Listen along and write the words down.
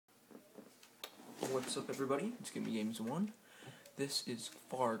What's up, everybody? It's Gimme Games 1. This is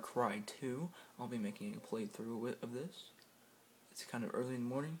Far Cry 2. I'll be making a playthrough of this. It's kind of early in the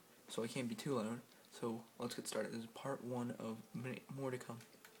morning, so I can't be too loud. So let's get started. This is part 1 of more to come.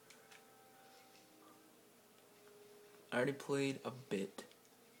 I already played a bit.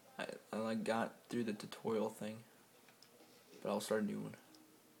 I like got through the tutorial thing, but I'll start a new one.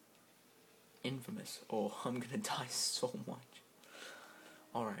 Infamous. Oh, I'm gonna die so much.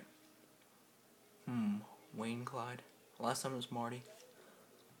 Alright. Wayne Clyde. Last time it was Marty.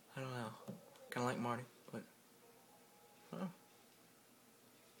 I don't know. Kinda like Marty, but I don't know.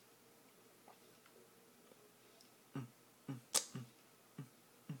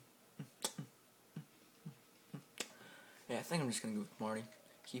 Yeah, I think I'm just gonna go with Marty.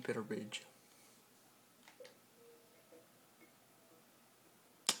 Keep it a ridge.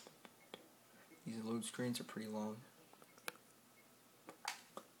 These load screens are pretty long.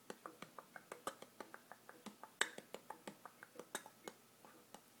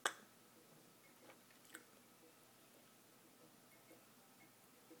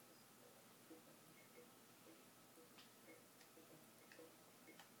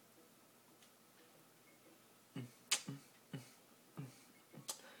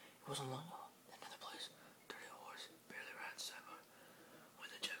 It wasn't long. Another place. Dirty horse. Barely ran cyber.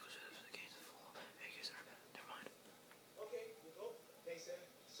 When the check was ready for the gates full. Hey, guys, never mind. Okay, you go. Thanks, Sam.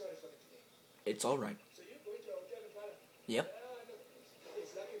 Sorry for today. It's alright. So you're going to our cabin party? Yep.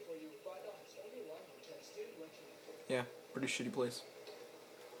 It's lucky for you, but it's only one which I'm still working on. Yeah, pretty shitty place.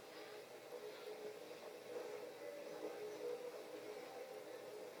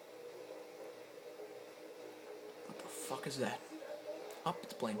 What the fuck is that? Up,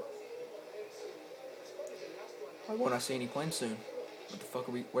 it's a plane. I won't see any planes soon. What the fuck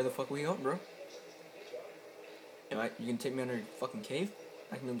are we? Where the fuck are we going, bro? You can take me under your fucking cave?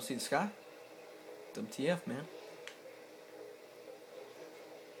 I can be able to see the sky? WTF, man.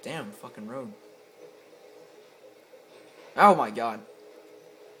 Damn, fucking road. Oh my god.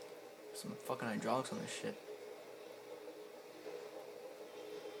 Some fucking hydraulics on this shit.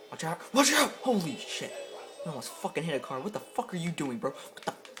 Watch out! Watch out! Holy shit. You almost fucking hit a car. What the fuck are you doing, bro? What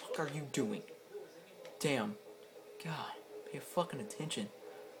the fuck are you doing? Damn. God, pay fucking attention.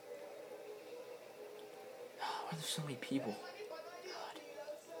 Why are there so many people? God.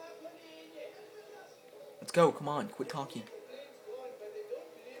 Let's go, come on, quit talking.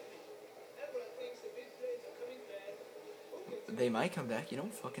 They might come back, you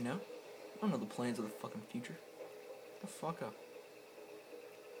don't fucking know. I don't know the plans of the fucking future. Shut the fuck up.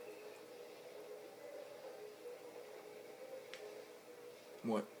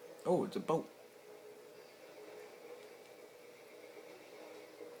 What? Oh, it's a boat.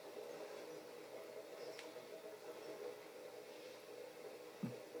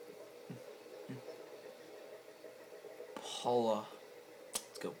 Paula.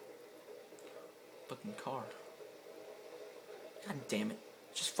 Let's go. Fucking car. God damn it.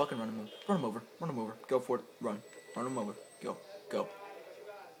 Just fucking run him over. Run him over. Run him over. Go for it. Run. Run him over. Go. Go.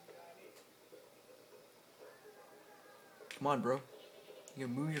 Come on, bro. You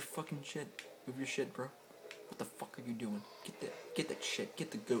gotta move your fucking shit. Move your shit, bro. What the fuck are you doing? Get that shit. Get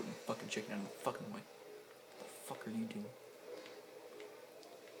the goat and fucking chicken out of the fucking way. What the fuck are you doing?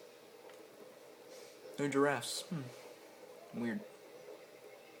 No giraffes. Weird.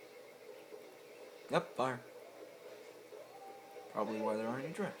 Yep, fire. Probably why there aren't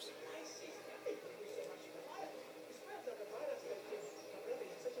any giraffes.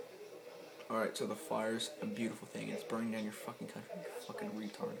 Alright, so the fire's a beautiful thing. It's burning down your fucking country, you fucking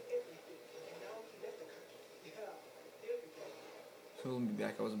retard. So let me be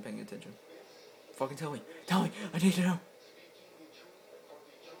back, I wasn't paying attention. Fucking tell me. Tell me! I need to know!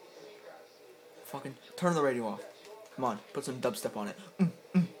 Fucking turn the radio off. Come on, put some dubstep on it.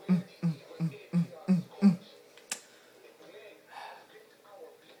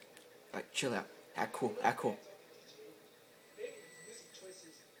 Alright, chill out. Act cool, act cool.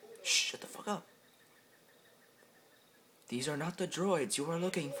 Shh, shut the fuck up. These are not the droids you are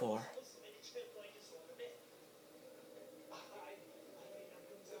looking for.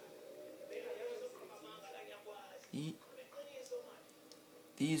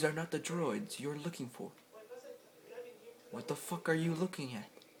 These are not the droids you're looking for. What the fuck are you looking at?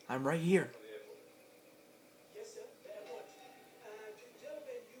 I'm right here.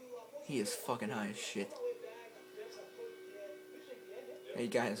 He is fucking high as shit. Hey,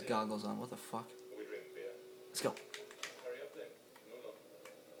 guy has goggles on. What the fuck? Let's go.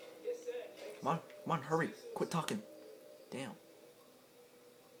 Come on, hurry. Quit talking. Damn.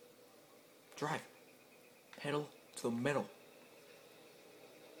 Drive. Pedal to the metal.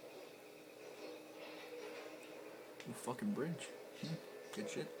 New fucking bridge. Good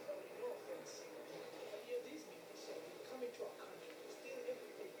shit. No offense. But yeah, these people say you come into our country, steal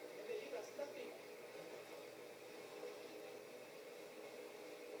everything, and they leave us nothing.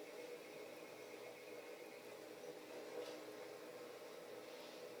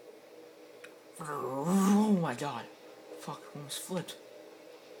 Oh my god. Fuck, almost flipped.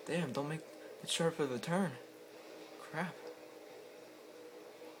 Damn, don't make it sharp of a turn. Crap.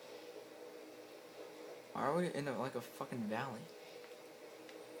 Why are we in like a fucking valley?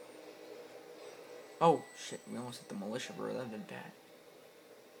 Oh shit, we almost hit the militia, bro. That'd been bad.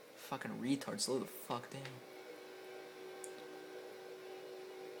 Fucking retard, slow the fuck down.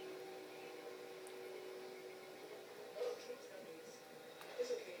 No troops coming.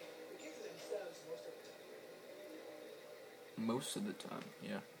 It's okay. They get to themselves most of the time. Most of the time,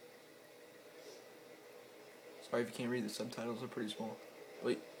 yeah. Sorry if you can't read, the subtitles are pretty small.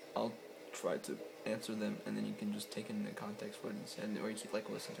 Wait, I'll try to answer them, and then you can just take into context what he said, or you keep like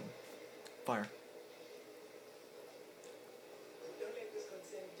listen to him. Fire. Don't let this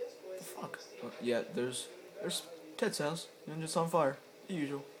concern just boys. Fuck. Well, yeah, there's Ted's house, and just on fire, the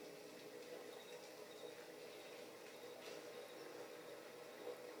usual.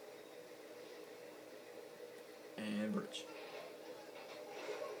 And bridge.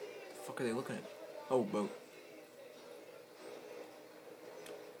 The fuck are they looking at? Oh, boat.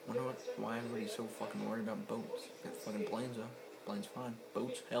 Wonder why everybody's so fucking worried about boats. Got fucking planes though. Planes fine.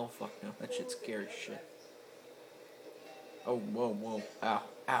 Boats? Hell fuck no. That shit's scary as shit. Oh, whoa, whoa. Ow,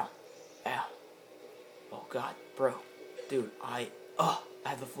 ow, ow. Oh god, bro. Dude, I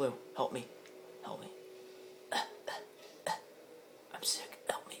have the flu. Help me. Help me. I'm sick.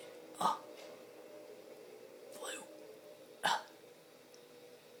 Help me. Flu.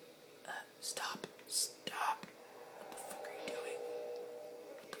 Stop.